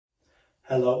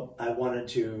Hello, I wanted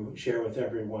to share with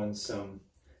everyone some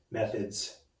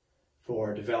methods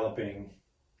for developing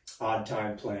odd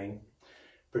time playing,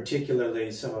 particularly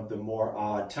some of the more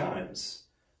odd times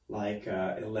like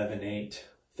 11/8,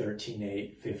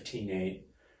 13/8, 15/8.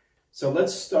 So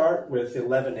let's start with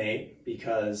 11/8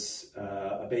 because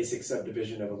a basic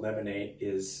subdivision of 11/8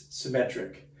 is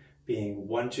symmetric, being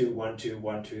 1 2 1 2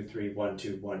 1 2 3 1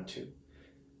 2 1 2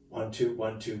 1 2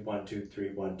 1 2 1 2 3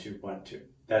 1 2 1 2.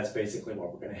 That's basically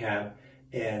what we're going to have,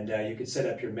 and you can set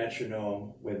up your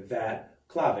metronome with that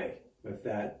clave, with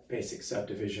that basic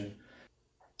subdivision.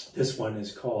 This one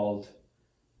is called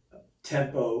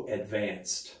tempo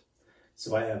advanced.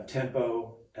 So I have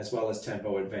tempo as well as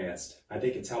tempo advanced. I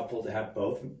think it's helpful to have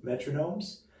both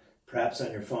metronomes, perhaps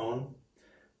on your phone,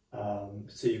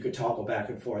 so you could toggle back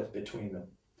and forth between them.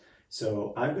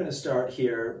 So I'm going to start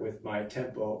here with my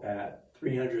tempo at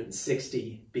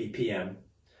 360 BPM.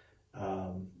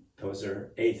 Those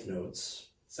are eighth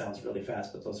notes. Sounds really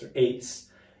fast, but those are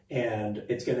eighths. And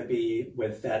it's going to be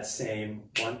with that same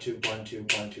 1 2 1 2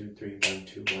 1 2 3 1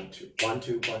 2 1 2 1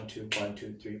 2 1 2 1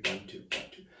 2 3 1 2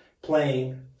 1 2,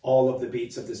 playing all of the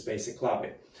beats of this basic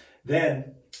clave.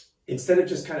 Then, instead of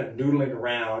just kind of noodling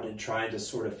around and trying to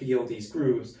sort of feel these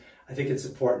grooves, I think it's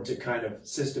important to kind of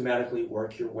systematically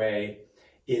work your way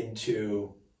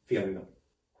into feeling them.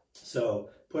 So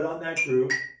put on that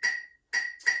groove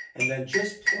and then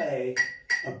just play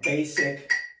a basic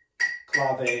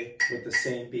clave with the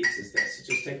same beats as this.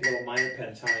 So just take a little minor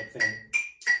pentatonic thing.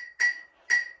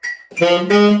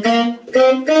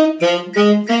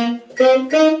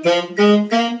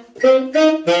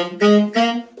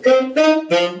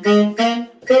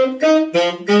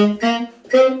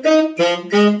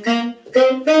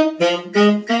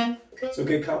 So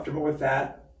get comfortable with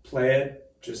that, play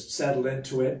it, just settle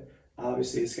into it.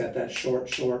 Obviously it's got that short,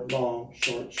 short, long,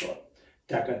 short, short.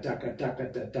 Daka, daka,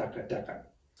 daka, daka, daka, daka.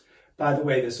 By the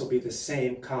way, this will be the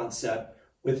same concept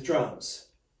with drums.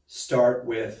 Start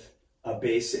with a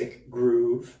basic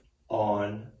groove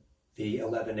on the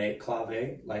 11/8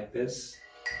 clave like this.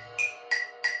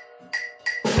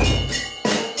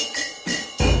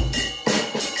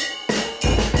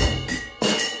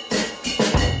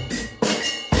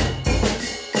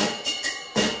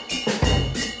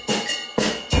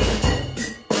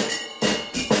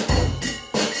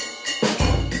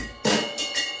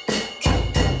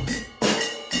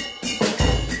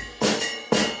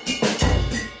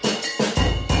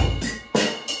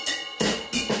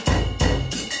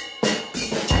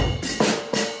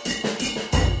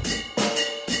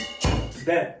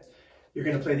 Then you're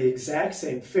going to play the exact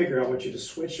same figure. I want you to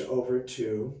switch over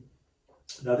to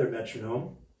another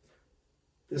metronome.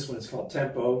 This one is called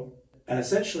tempo. And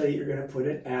essentially, you're going to put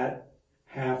it at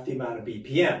half the amount of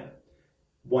BPM,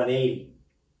 180.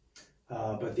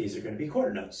 But these are going to be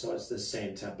quarter notes, so it's the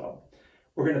same tempo.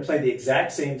 We're going to play the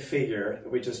exact same figure that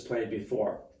we just played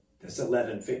before, this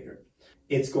 11 figure.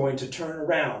 It's going to turn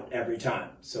around every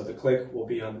time. So the click will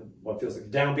be on what feels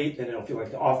like the downbeat, then it'll feel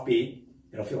like the offbeat.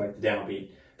 It'll feel like the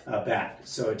downbeat back.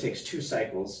 So it takes 2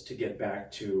 cycles to get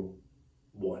back to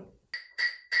 1.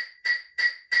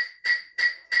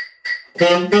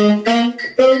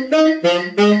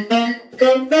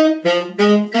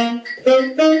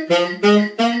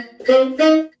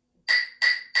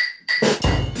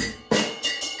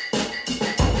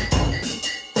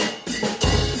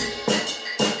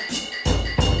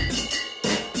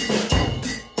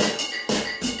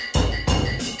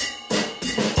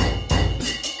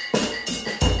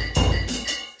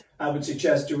 I would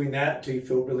suggest doing that until you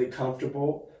feel really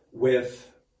comfortable with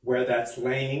where that's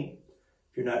laying.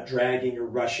 If you're not dragging or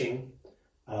rushing,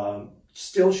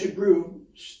 still should groove,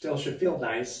 still should feel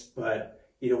nice, but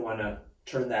you don't want to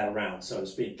turn that around, so to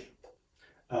speak.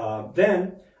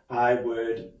 Then I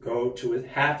would go to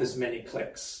half as many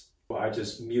clicks. I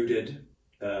just muted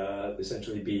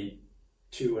essentially beat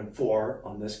 2 and 4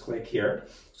 on this click here.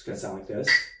 It's going to sound like this.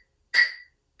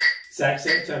 Exact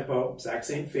same tempo, exact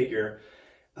same figure.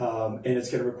 And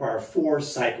it's going to require 4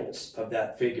 cycles of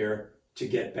that figure to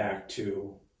get back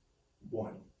to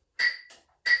 1.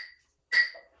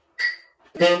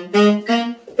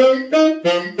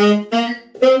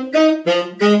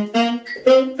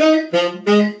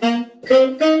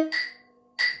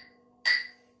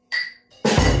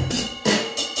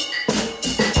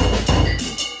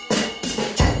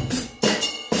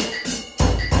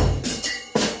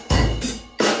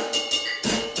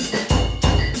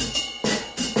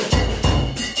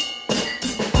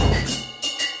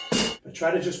 Try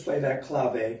to just play that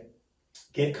clave,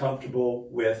 get comfortable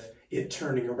with it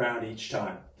turning around each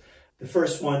time. The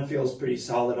first one feels pretty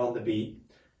solid on the beat.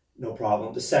 no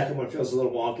problem. The second one feels a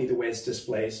little wonky the way it's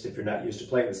displaced if you're not used to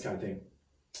playing this kind of thing.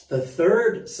 The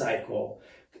third cycle,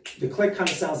 the click kind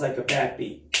of sounds like a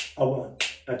backbeat. A one,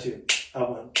 a two, a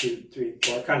 1, 2, 3,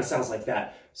 4. It kind of sounds like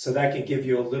that. So that can give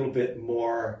you a little bit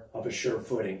more of a sure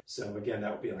footing. So again,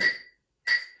 that would be like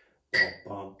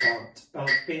bum bum bum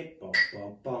beep bum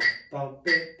bum bum bum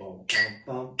beep bum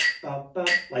bum bum bum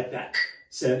like that.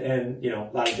 So, and you know,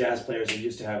 a lot of jazz players are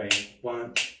used to having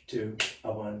 1, 2,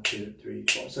 a 1, 2, 3,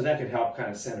 4. So that could help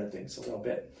kind of center things a little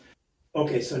bit.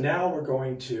 Okay, so now we're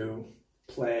going to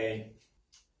play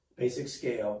basic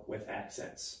scale with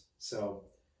accents. So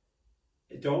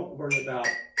don't worry about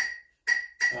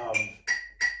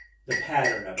the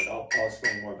pattern of it. I'll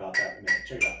explain more about that in a minute.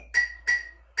 Check it out.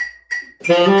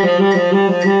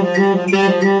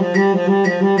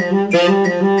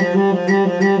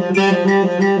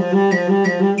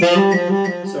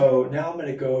 So now I'm going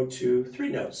to go to 3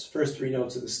 notes. First 3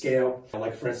 notes of the scale.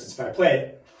 Like for instance, if I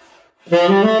play, if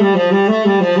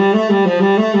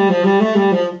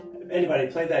anybody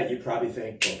played that, you'd probably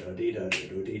think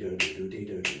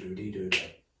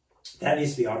that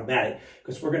needs to be automatic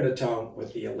because we're going to tone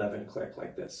with the 11 click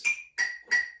like this.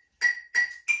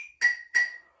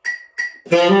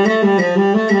 So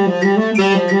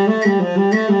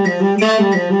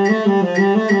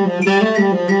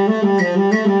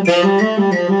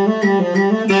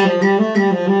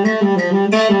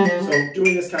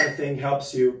doing this kind of thing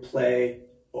helps you play,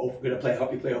 we're going to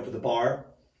help you play over the bar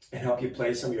and help you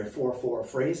play some of your 4/4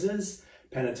 phrases,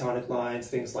 pentatonic lines,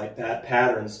 things like that,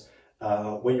 patterns.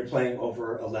 When you're playing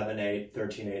over 11/8,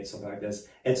 13/8, something like this,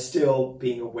 and still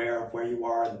being aware of where you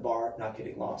are in the bar, not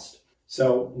getting lost.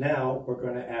 So now we're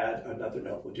going to add another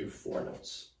note. We'll do 4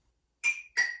 notes.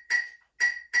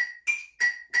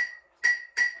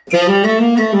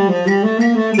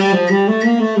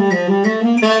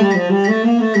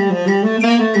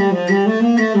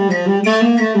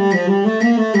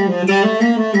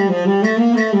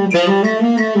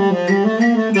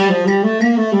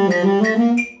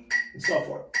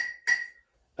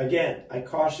 Again, I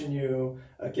caution you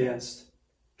against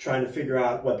trying to figure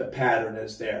out what the pattern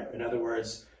is there. In other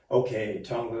words, okay,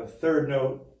 tongue the 3rd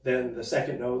note, then the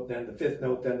 2nd note, then the 5th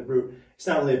note, then the root. It's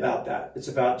not really about that. It's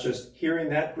about just hearing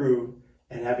that groove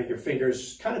and having your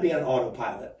fingers kind of be on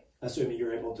autopilot, assuming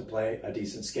you're able to play a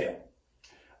decent scale.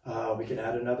 We can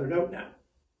add another note now.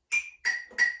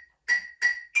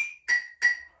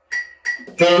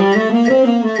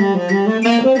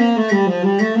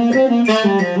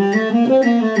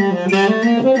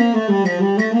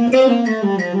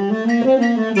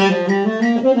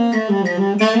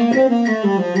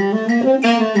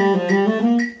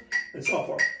 And so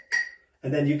forth.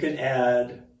 And then you can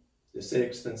add the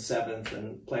 6th and 7th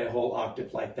and play a whole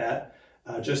octave like that,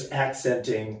 just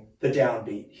accenting the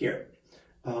downbeat here.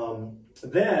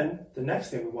 Then the next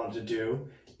thing we wanted to do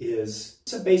is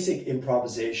some basic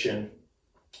improvisation,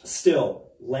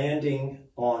 still landing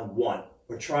on 1.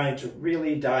 We're trying to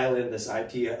really dial in this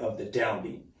idea of the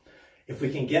downbeat. If we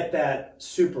can get that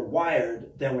super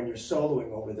wired, then when you're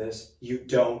soloing over this, you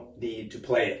don't need to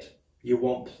play it. You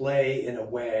won't play in a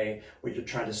way where you're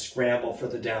trying to scramble for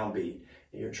the downbeat.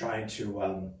 You're trying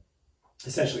to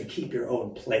essentially keep your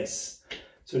own place.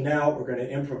 So now we're going to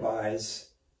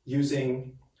improvise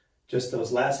using just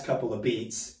those last couple of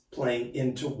beats, playing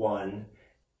into 1.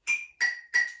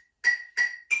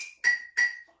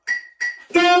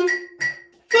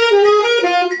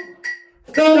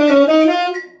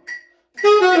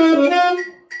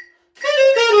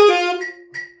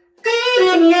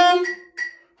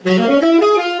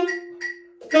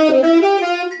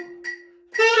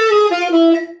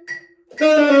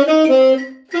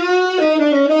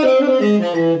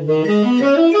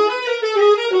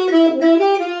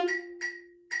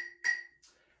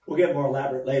 We'll get more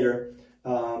elaborate later,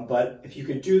 but if you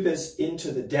could do this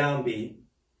into the downbeat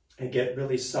and get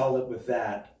really solid with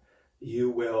that, you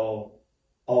will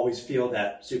always feel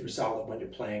that super solid when you're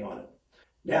playing on it.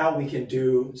 Now we can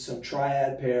do some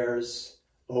triad pairs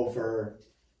over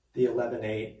the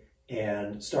 11/8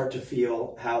 and start to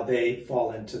feel how they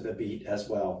fall into the beat as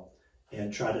well,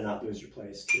 and try to not lose your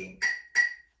place too.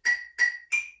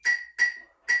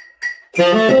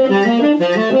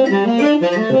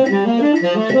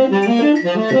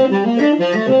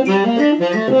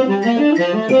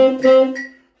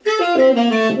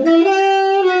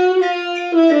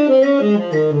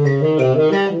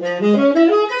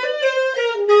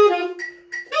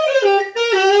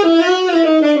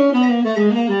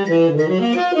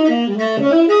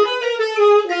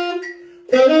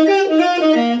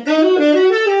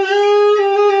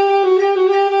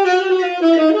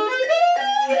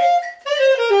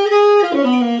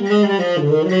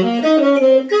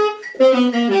 You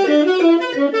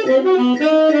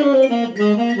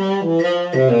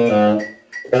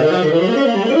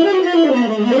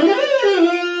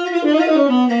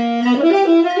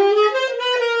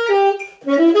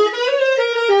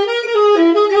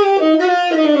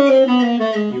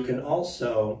can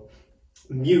also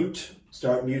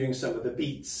start muting some of the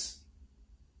beats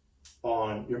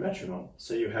on your metronome.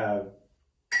 So you have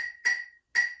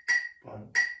 1,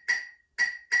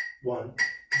 1.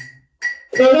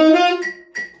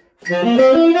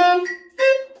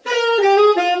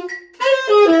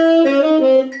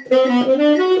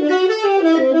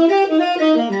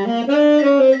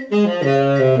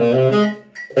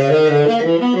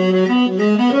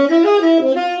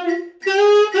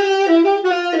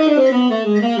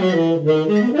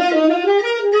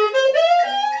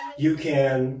 You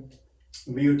can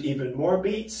mute even more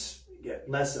beats, get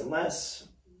less and less,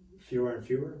 fewer and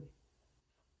fewer.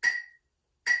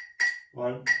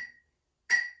 1,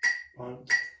 1,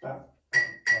 5, 1.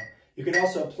 You can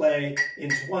also play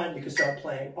into 1. You can start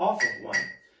playing off of 1.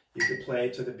 You could play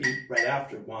to the beat right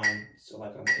after 1, so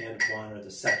like on the end of 1 or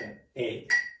the second 8.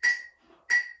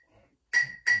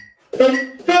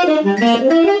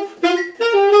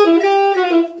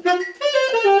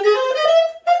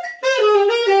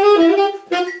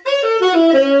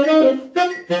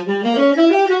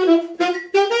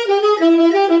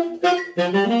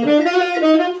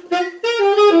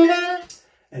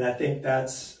 And I think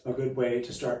that's a good way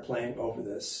to start playing over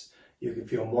this. You can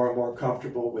feel more and more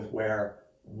comfortable with where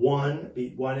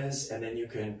beat 1 is, and then you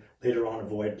can later on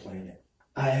avoid playing it.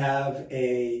 I have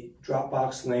a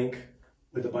Dropbox link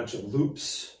with a bunch of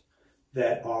loops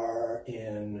that are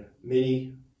in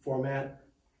MIDI format,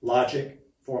 Logic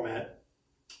format,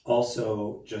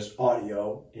 also just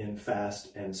audio in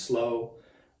fast and slow,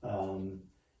 in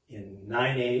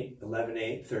 9/8,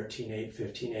 11/8, 13/8,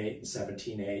 15/8, and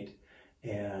 17/8.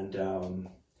 And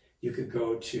you could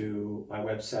go to my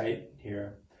website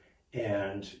here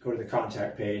and go to the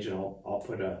contact page, and I'll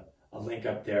put a link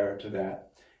up there to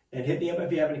that. And hit me up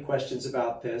if you have any questions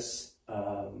about this.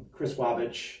 Chris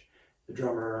Wabich, the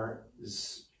drummer,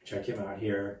 check him out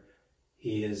here.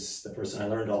 He is the person I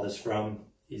learned all this from.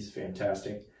 He's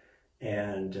fantastic.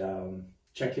 And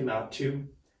check him out too.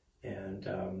 And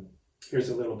here's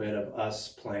a little bit of us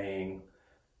playing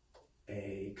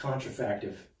a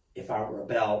contrafactive If I Were a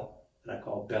Bell, that I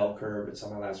call Bell Curve. It's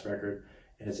on my last record,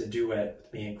 and it's a duet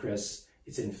with me and Chris.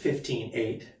 It's in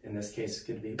 15/8. In this case, it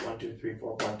could be 1, 2, 3,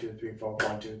 4, 1, 2, 3, 4,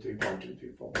 1, 2, 3, 1, 2,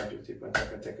 3, 4, 1, 2, 3, 1,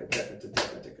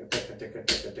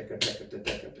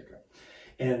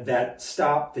 and that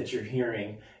stop that you're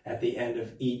hearing at the end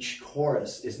of each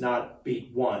chorus is not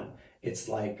beat 1. It's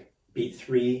like beat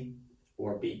 3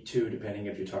 or beat 2, depending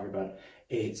if you're talking about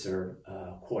 8ths or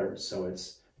quarters. So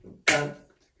it's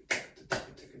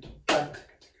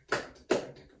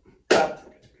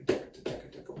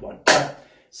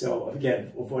so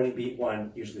again, avoiding beat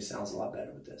 1 usually sounds a lot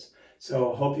better with this.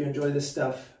 So hope you enjoy this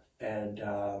stuff, and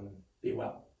be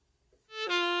well.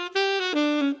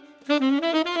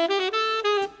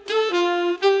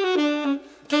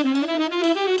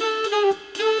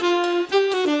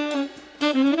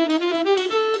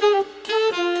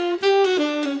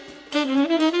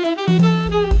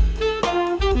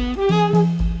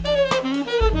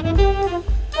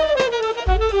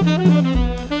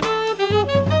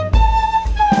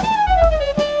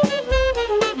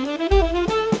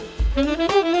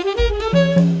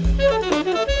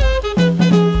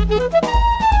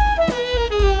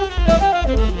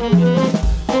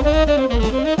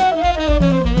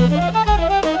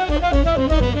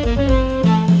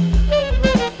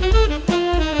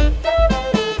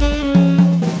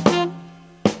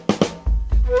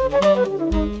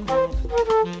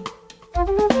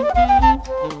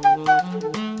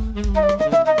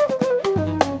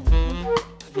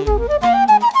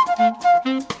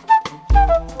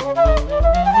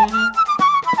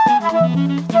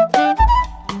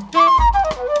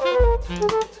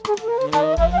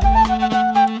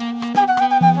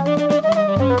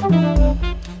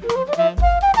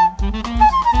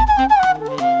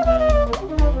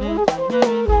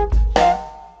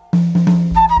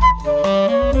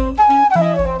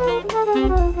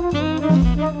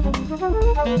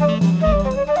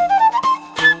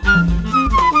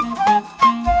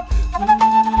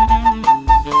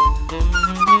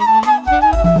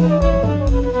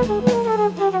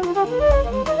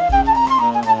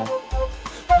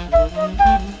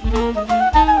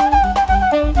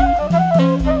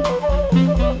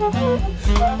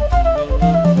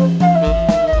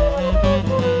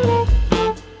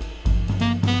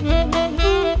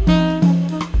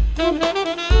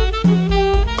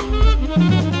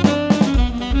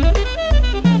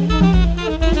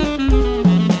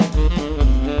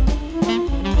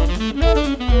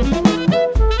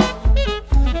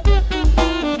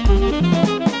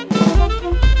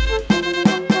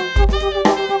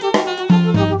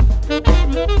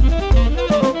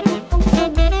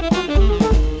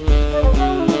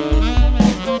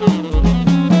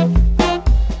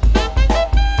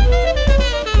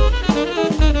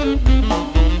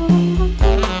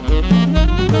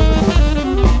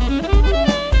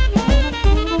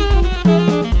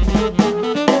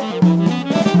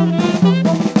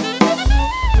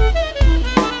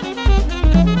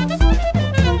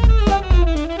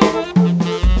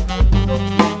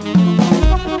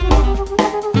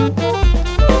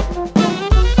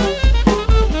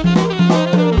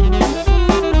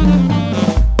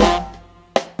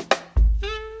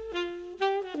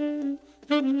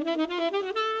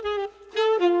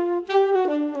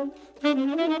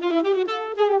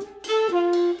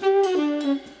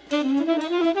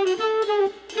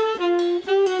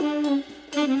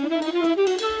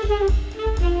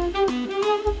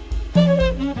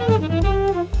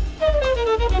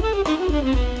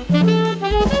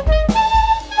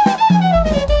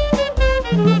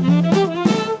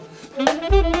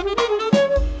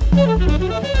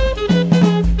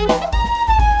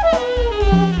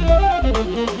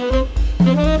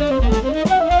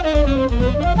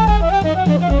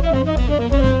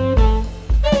 Woodwind.